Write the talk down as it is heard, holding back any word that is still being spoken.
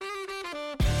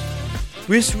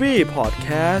Wishry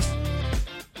Podcast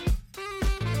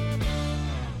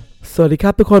สวัสดีค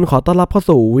รับทุกคนขอต้อนรับเข้า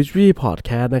สู่ Wishry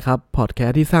Podcast นะครับ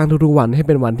Podcast ที่สร้างทุกๆวันให้เ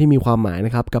ป็นวันที่มีความหมายน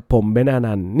ะครับกับผมเบนซ์อา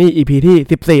นันต์นี่ EP ที่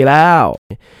14แล้ว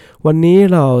วันนี้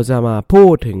เราจะมาพู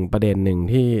ดถึงประเด็นหนึ่ง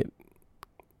ที่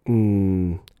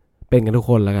เป็นกันทุก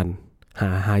คนแล้วกัน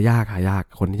หายาก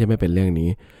คนที่จะไม่เป็นเรื่องนี้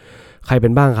ใครเป็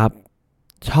นบ้างครับ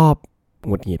ชอบห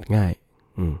งุดหงิดง่าย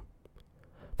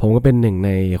ผมก็เป็นหนึ่งใ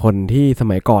นคนที่ส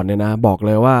มัยก่อนเนี่ยนะบอกเ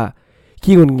ลยว่า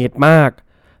ขี้หงุดหงิดมาก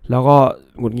แล้วก็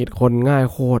หงุดหงิดคนง่าย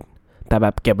โคตรแต่แบ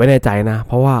บเก็บไว้ในใจนะเ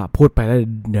พราะว่าพูดไปแล้ว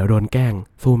เดี๋ยวโดนแกล้ง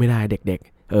สู้ไม่ได้เด็ก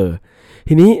ๆ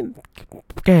ทีนี้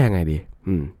แก้ยังไงดี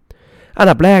อัน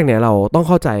ดับแรกเนี่ยเราต้อง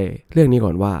เข้าใจเรื่องนี้ก่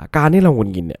อนว่าการที่เราหงุด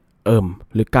หงิดเนี่ย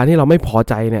หรือการที่เราไม่พอ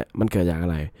ใจเนี่ยมันเกิดจากอะ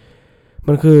ไร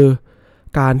มันคือ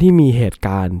การที่มีเหตุก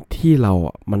ารณ์ที่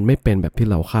มันไม่เป็นแบบที่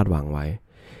เราคาดหวังไว้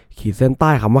ขีดเส้นใ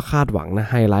ต้คำว่าคาดหวังนะ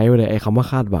ไฮไลท์ไว้เลยไอ้คำว่า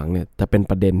คาดหวังเนี่ยจะเป็น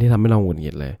ประเด็นที่ทำให้เราหงุดห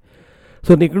งิดเลย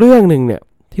ส่วนอีกเรื่องนึงเนี่ย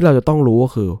ที่เราจะต้องรู้ก็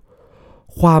คือ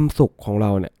ความสุขของเร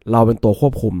าเนี่ยเราเป็นตัวคว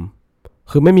บคุม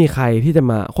คือไม่มีใครที่จะ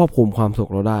มาควบคุมความสุข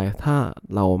เราได้ถ้า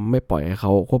เราไม่ปล่อยให้เข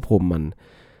าควบคุมมัน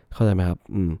เข้าใจไหมครับ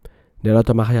เดี๋ยวเราจ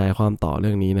ะมาขยายความต่อเ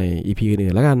รื่องนี้ใน EP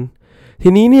อื่นๆแล้วกันที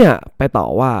นี้เนี่ยไปต่อ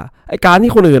ว่าไอ้การ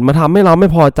ที่คนอื่นมาทำให้เราไม่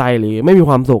พอใจหรือไม่มีค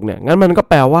วามสุขเนี่ยงั้นมันก็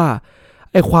แปลว่า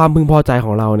ไอ้ความพึงพอใจข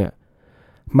องเราเนี่ย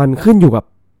มันขึ้นอยู่กับ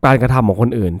การกระทำของค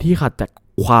นอื่นที่ขัดจาก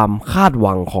ความคาดห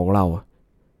วังของเรา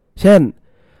เช่น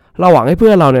เราหวังให้เพื่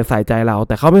อนเราเนี่ยใส่ใจเราแ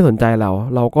ต่เขาไม่สนใจเ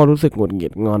ราก็รู้สึกหงุดหงิ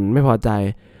ดงอนไม่พอใจ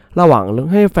เราหวัง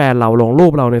ให้แฟนเราลงรู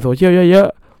ปเราในโซเชียลเยอะ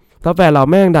ๆถ้าแฟนเรา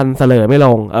แม่งดันเสลอไม่ล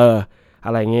งอ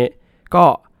ะไรเงี้ยก็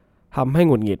ทำให้ห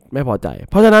งุดหงิดไม่พอใจ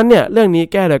เพราะฉะนั้นเนี่ยเรื่องนี้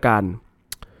แก้โดยการ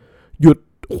หยุด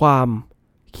ความ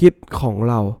คิดของ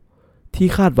เราที่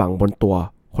คาดหวังบนตัว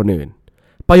คนอื่น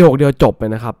ประโยคเดียวจบเล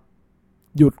ยนะครับ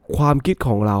หยุดความคิดข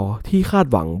องเราที่คาด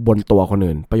หวังบนตัวคน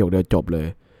อื่นประโยคเดียวจบเลย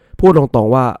พูดตรง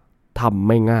ๆว่าทำไ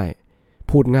ม่ง่าย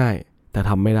พูดง่ายแต่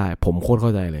ทำไม่ได้ผมโคตรเข้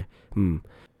าใจเลย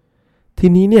ที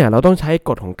นี้เนี่ยเราต้องใช้ก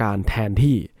ฎของการแทน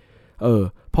ที่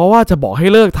เพราะว่าจะบอกให้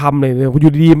เลิกทำเลยอ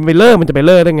ยู่ดีๆมันจะไปเ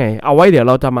ลิกได้ไงเอาไว้เดี๋ยว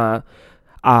เราจะมา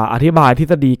อธิบายทฤ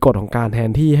ษฎีกฎของการแทน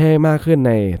ที่ให้มากขึ้นใ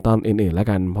นตอนอื่นๆแล้ว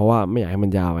กันเพราะว่าไม่อยากให้มั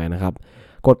นยาวไปนะครับ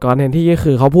กฎการแทนที่ก็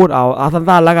คือเขาพูดเอา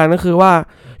สั้นๆแล้วกันก็คือว่า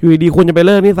อยู่ดีๆคุณจะไปเ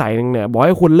ลิกนิสัยนึงเนี่ยบอกใ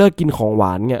ห้คุณเลิกกินของหว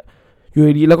านเนี่ยอยู่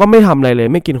ดีๆแล้วก็ไม่ทำอะไรเลย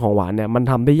ไม่กินของหวานเนี่ยมัน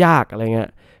ทำได้ยากอะไรเงี้ย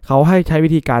เขาให้ใช้วิ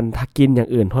ธีการกินอย่าง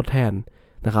อื่นทดแทน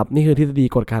นะครับนี่คือทฤษฎี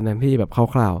กฎการแทนที่แบบ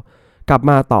คร่าวๆกลับ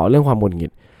มาต่อเรื่องความหงุดหงิ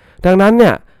ดดังนั้นเนี่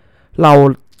ยเรา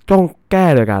ต้องแก้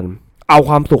โดยกันเอาค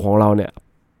วามสุขของเราเนี่ย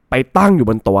ไปตั้งอยู่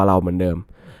บนตัวเราเหมือนเดิม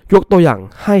ยกตัวอย่าง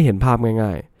ให้เห็นภาพง่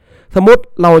ายๆสมมติ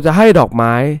เราจะให้ดอกไ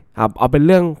ม้เอาเป็นเ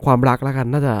รื่องความรักแล้วกัน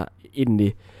น่าจะอินดี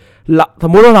ส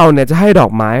มมุติว่าเราเนี่ยจะให้ดอ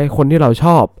กไม้คนที่เราช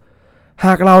อบห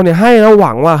ากเราเนี่ยให้แล้วห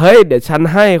วังว่าเฮ้ยเดี๋ยวฉัน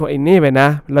ให้คนนี้ไปนะ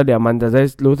แล้วเดี๋ยวมันจะได้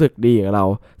รู้สึกดีกับเรา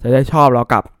จะได้ชอบเรา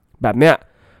กลับแบบเนี้ย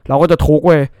เราก็จะทุกข์เ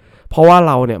ว้ยเพราะว่า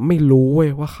เราเนี่ยไม่รู้เว้ย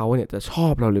ว่าเขาเนี่ยจะชอ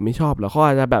บเราหรือไม่ชอบเราเขาอ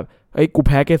าจจะแบบกูแ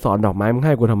พ้เกสรดอกไม้มึงใ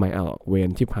ห้กูทำไมเวร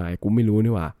ชิบหายกูไม่รู้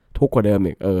นี่หว่าทุกข์กว่าเดิม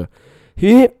อีกที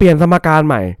นี้เปลี่ยนสมการ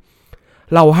ใหม่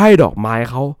เราให้ดอกไม้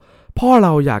เขาเพราะเร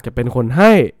าอยากจะเป็นคนใ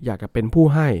ห้อยากจะเป็นผู้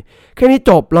ให้แค่นี้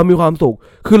จบเรามีความสุข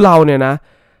คือเราเนี่ยนะ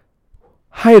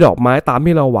ให้ดอกไม้ตาม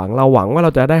ที่เราหวังว่าเร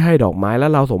าจะได้ให้ดอกไม้แล้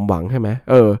วเราสมหวังใช่ไหม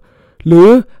หรือ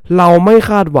เราไม่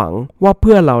คาดหวังว่าเ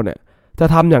พื่อนเราเนี่ยจะ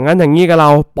ทำอย่างนั้นอย่างนี้กับเรา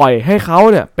ปล่อยให้เขา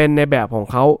เนี่ยเป็นในแบบของ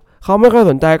เขาไม่ค่อย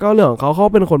สนใจก็เรื่องของเขา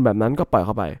เป็นคนแบบนั้นก็ปล่อยเข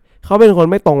าไปเขาเป็นคน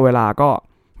ไม่ตรงเวลาก็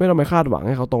ไม่ต้องไปคาดหวังใ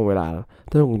ห้เขาตรงเวลา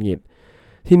ถ้าหงุดหงิด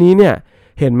ทีนี้เนี่ย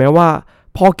เห็นไหมว่า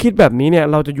พอคิดแบบนี้เนี่ย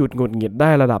เราจะหยุดหงุดหงิดได้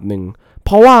ระดับหนึ่งเพ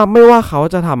ราะว่าไม่ว่าเขา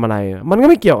จะทำอะไรมันก็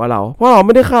ไม่เกี่ยวกับเราเพราะเราไ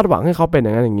ม่ได้คาดหวังให้เขาเป็นอย่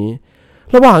างนั้นอย่างนี้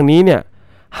ระหว่างนี้เนี่ย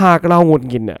หากเราหงุด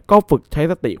หงิดเนี่ยก็ฝึกใช้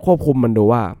สติควบคุมมันดู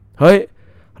ว่าเฮ้ย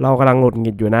เรากำลังหงุดห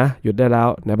งิดอยู่นะหยุดได้แล้ว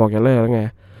ไหนบอกจะเลิกแล้วไง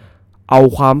เอา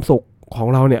ความสุขของ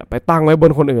เราเนี่ยไปตั้งไว้บ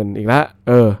นคนอื่นอีกแล้ว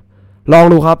ลอง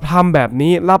ดูครับทำแบบ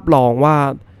นี้รับรองว่า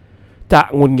จะ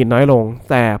หงุดหงิดน้อยลง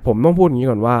แต่ผมต้องพูดอย่างนี้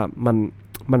ก่อนว่า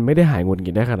มันไม่ได้หายหงุดห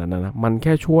งิดได้ขนาดนั้นนะมันแ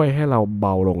ค่ช่วยให้เราเบ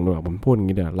าลงด้วยผมพูดอย่าง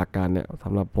นี้เดี๋ยวหลักการเนี่ยส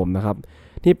ำหรับผมนะครับ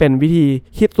นี่เป็นวิธี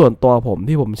คิดส่วนตัวผม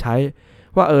ที่ผมใช้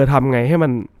ว่าทำไงให้มั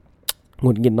นห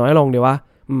งุดหงิดน้อยลงดีวะ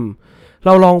เร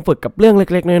าลองฝึกกับเรื่องเ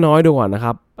ล็กๆน้อยๆดูก่อนนะค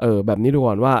รับแบบนี้ดู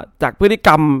ก่อนว่าจากพฤติก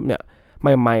รรมเนี่ย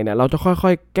ใหม่ๆเนี่ยเราจะค่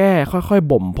อยๆแก้ค่อย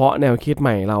ๆบ่มเพาะแนวคิดให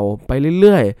ม่เราไปเ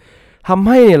รื่อยๆทำใ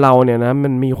ห้เราเนี่ยนะมั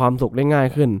นมีความสุขได้ง่าย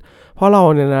ขึ้นเพราะเรา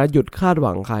เนี่ยนะหยุดคาดห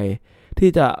วังใครที่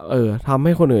จะทำใ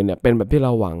ห้คนอื่นเนี่ยเป็นแบบที่เร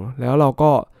าหวังแล้วเรา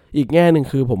ก็อีกแง่นึง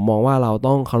คือผมมองว่าเรา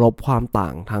ต้องเคารพความต่า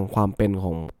งทางความเป็นข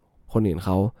องคนอื่นเข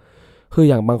าคือ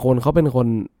อย่างบางคนเขาเป็นคน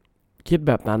คิดแ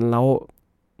บบนั้นแล้ว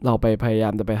เราไปพยายา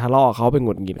มจะไปทะเลาะเขาไปห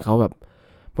งุดหงิดเขาแบบ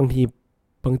บางที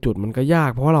บางจุดมันก็ยาก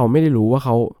เพราะเราไม่ได้รู้ว่าเข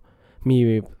า มี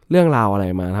เรื่องราวอะไร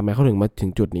มาทำไมเขาถึงมาถึ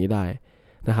งจุดนี้ได้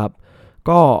นะครับ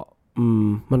ก็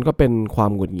มันก็เป็นควา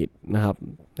มหงุดหงิดนะครับ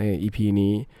ใน EP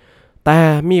นี้แต่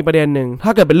มีประเด็นหนึ่งถ้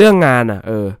าเกิดเป็นเรื่องงาน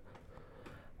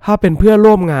ถ้าเป็นเพื่อน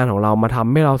ร่วมงานของเรามาท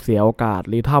ำให้เราเสียโอกาส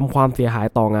หรือทำความเสียหาย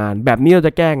ต่องานแบบนี้เราจ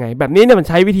ะแก้ไงแบบนี้เนี่ยมัน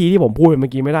ใช้วิธีที่ผมพูดเมื่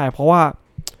อกี้ไม่ได้เพราะว่า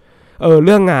เ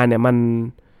รื่องงานเนี่ยมั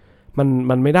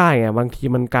นไม่ได้ไงบางที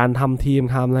มันการทำทีม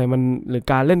ทำอะไรมันหรือ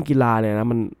การเล่นกีฬาเนี่ยนะ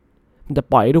มันจะ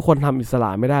ปล่อยให้ทุกคนทำอิสระ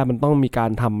ไม่ได้มันต้องมีการ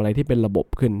ทำอะไรที่เป็นระบบ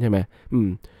ขึ้นใช่ไหม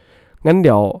งั้นเ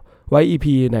ดี๋ยวไว้ EP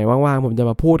ไหนว่างๆผมจะ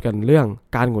มาพูดกันเรื่อง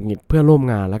การหงุดหงิดเพื่อนร่วม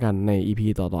งานแล้วกันใน EP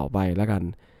ต่อๆไปแล้วกัน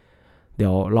เดี๋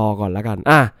ยวรอก่อนแล้วกัน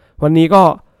วันนี้ก็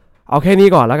เอาแค่นี้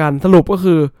ก่อนแล้วกันสรุปก็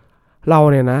คือเรา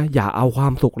เนี่ยนะอย่าเอาควา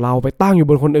มสุขเราไปตั้งอยู่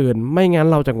บนคนอื่นไม่งั้น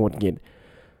เราจะหงุดหงิด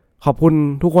ขอบคุณ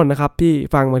ทุกคนนะครับที่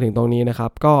ฟังมาถึงตรงนี้นะครั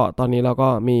บก็ตอนนี้เราก็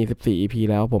มี14 EP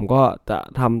แล้วผมก็จะ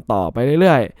ทำต่อไปเ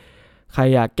รื่อยๆใคร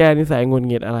อยากแก้นิสัยหงุด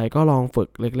หงิดอะไรก็ลองฝึก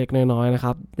เล็กๆน้อยๆนะค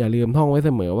รับอย่าลืมท่องไว้เส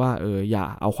มอว่าอย่า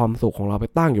เอาความสุขของเราไป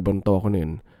ตั้งอยู่บนตัวคนอื่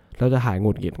นเราจะหายห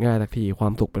งุดหงิดง่ายสักทีควา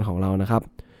มสุขเป็นของเรานะครับ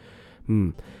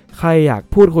ใครอยาก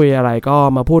พูดคุยอะไรก็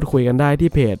มาพูดคุยกันได้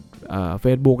ที่เพจ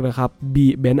Facebook นะครับ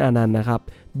เบนซ์อานันต์นะครับ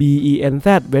BENZ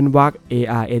เว้นวรรค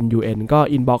ARNUN ก็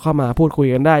อินบ็อกซ์เข้ามาพูดคุย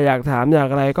กันได้อยากถามอยาก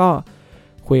อะไรก็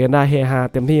คุยกันได้เฮฮา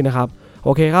เต็มที่นะครับโอ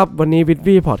เคครับวันนี้วิท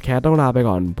วี่พอดแคสต์ต้องลาไป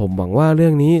ก่อนผมหวังว่าเรื่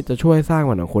องนี้จะช่วยสร้าง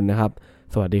วันของคุณนะครับ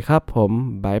สวัสดีครับผม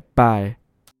บ๊ายบาย